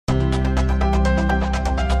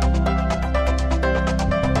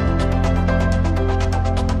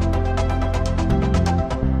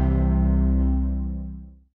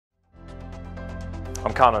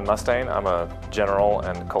Conan Mustain. I'm a general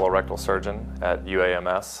and colorectal surgeon at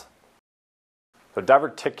UAMS. So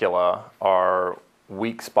diverticula are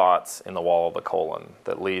weak spots in the wall of the colon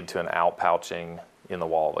that lead to an outpouching in the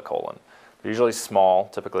wall of the colon. They're usually small,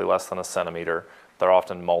 typically less than a centimeter. They're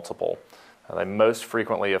often multiple. They most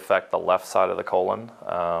frequently affect the left side of the colon,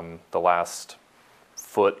 the last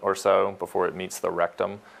foot or so before it meets the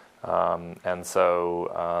rectum.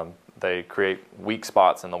 They create weak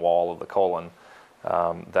spots in the wall of the colon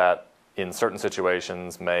that in certain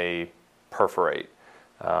situations may perforate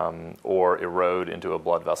or erode into a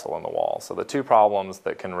blood vessel in the wall. So the two problems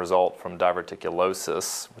that can result from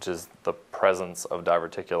diverticulosis, which is the presence of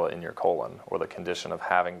diverticula in your colon or the condition of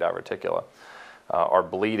having diverticula, are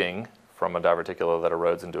bleeding from a diverticula that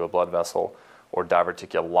erodes into a blood vessel, or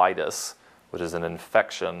diverticulitis, which is an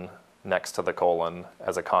infection next to the colon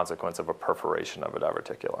as a consequence of a perforation of a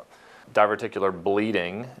diverticula. Diverticular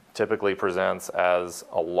bleeding typically presents as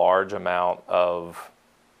a large amount of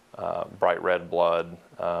bright red blood,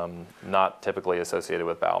 not typically associated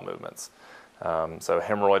with bowel movements. So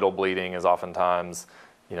hemorrhoidal bleeding is oftentimes,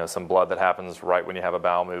 some blood that happens right when you have a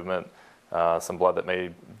bowel movement, some blood that may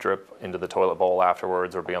drip into the toilet bowl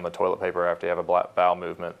afterwards or be on the toilet paper after you have a bowel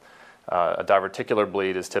movement. A diverticular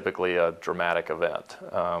bleed is typically a dramatic event.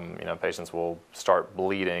 Patients will start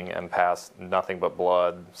bleeding and pass nothing but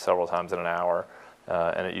blood several times in an hour,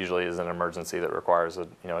 and it usually is an emergency that requires a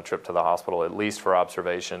trip to the hospital, at least for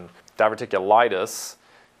observation. Diverticulitis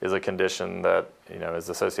is a condition that is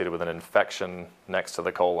associated with an infection next to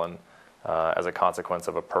the colon as a consequence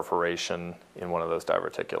of a perforation in one of those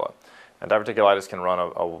diverticula. And diverticulitis can run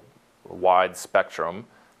a wide spectrum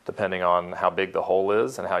depending on how big the hole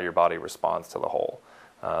is and how your body responds to the hole.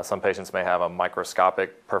 Some patients may have a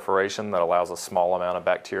microscopic perforation that allows a small amount of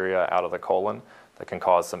bacteria out of the colon that can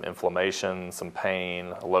cause some inflammation, some pain,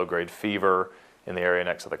 a low-grade fever in the area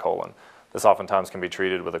next to the colon. This oftentimes can be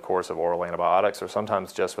treated with a course of oral antibiotics or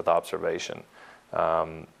sometimes just with observation.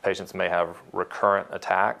 Patients may have recurrent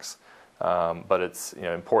attacks, but it's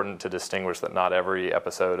important to distinguish that not every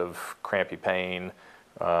episode of crampy pain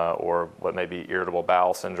or what may be irritable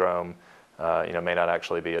bowel syndrome may not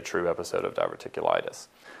actually be a true episode of diverticulitis.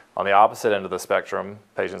 On the opposite end of the spectrum,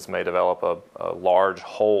 patients may develop a large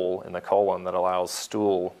hole in the colon that allows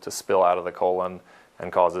stool to spill out of the colon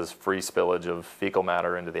and causes free spillage of fecal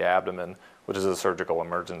matter into the abdomen, which is a surgical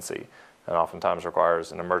emergency and oftentimes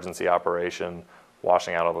requires an emergency operation,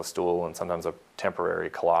 washing out all the stool, and sometimes a temporary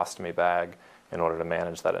colostomy bag in order to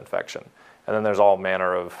manage that infection. And then there's all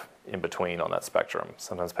manner of in between on that spectrum.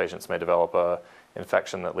 Sometimes patients may develop an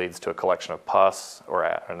infection that leads to a collection of pus or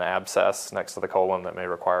an abscess next to the colon that may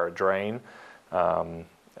require a drain, and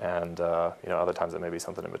other times it may be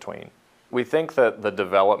something in between. We think that the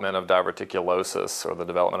development of diverticulosis, or the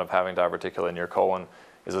development of having diverticula in your colon,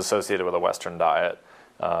 is associated with a Western diet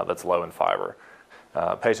that's low in fiber.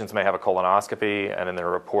 Patients may have a colonoscopy, and in their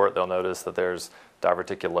report they'll notice that there's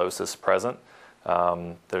diverticulosis present.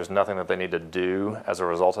 There's nothing that they need to do as a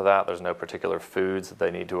result of that. There's no particular foods that they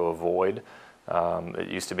need to avoid. It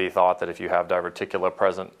used to be thought that if you have diverticula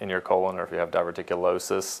present in your colon, or if you have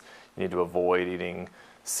diverticulosis, you need to avoid eating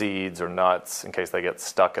seeds or nuts in case they get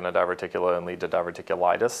stuck in a diverticula and lead to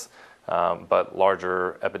diverticulitis. But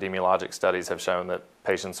larger epidemiologic studies have shown that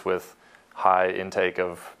patients with high intake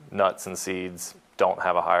of nuts and seeds don't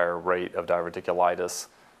have a higher rate of diverticulitis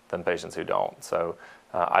than patients who don't. So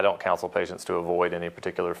I don't counsel patients to avoid any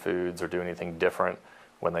particular foods or do anything different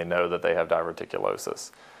when they know that they have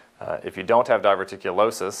diverticulosis. If you don't have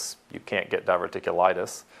diverticulosis, you can't get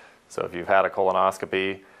diverticulitis. So if you've had a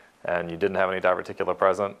colonoscopy and you didn't have any diverticula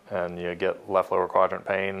present and you get left lower quadrant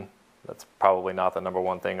pain, that's probably not the number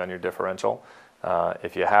one thing on your differential.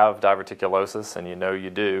 If you have diverticulosis and you know you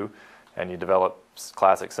do, and you develop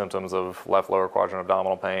classic symptoms of left lower quadrant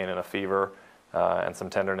abdominal pain and a fever, and some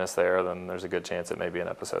tenderness there, then there's a good chance it may be an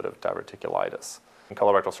episode of diverticulitis. And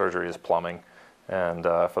colorectal surgery is plumbing, and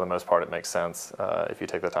for the most part it makes sense if you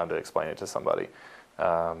take the time to explain it to somebody.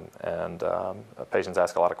 Patients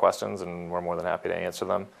ask a lot of questions, and we're more than happy to answer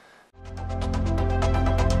them.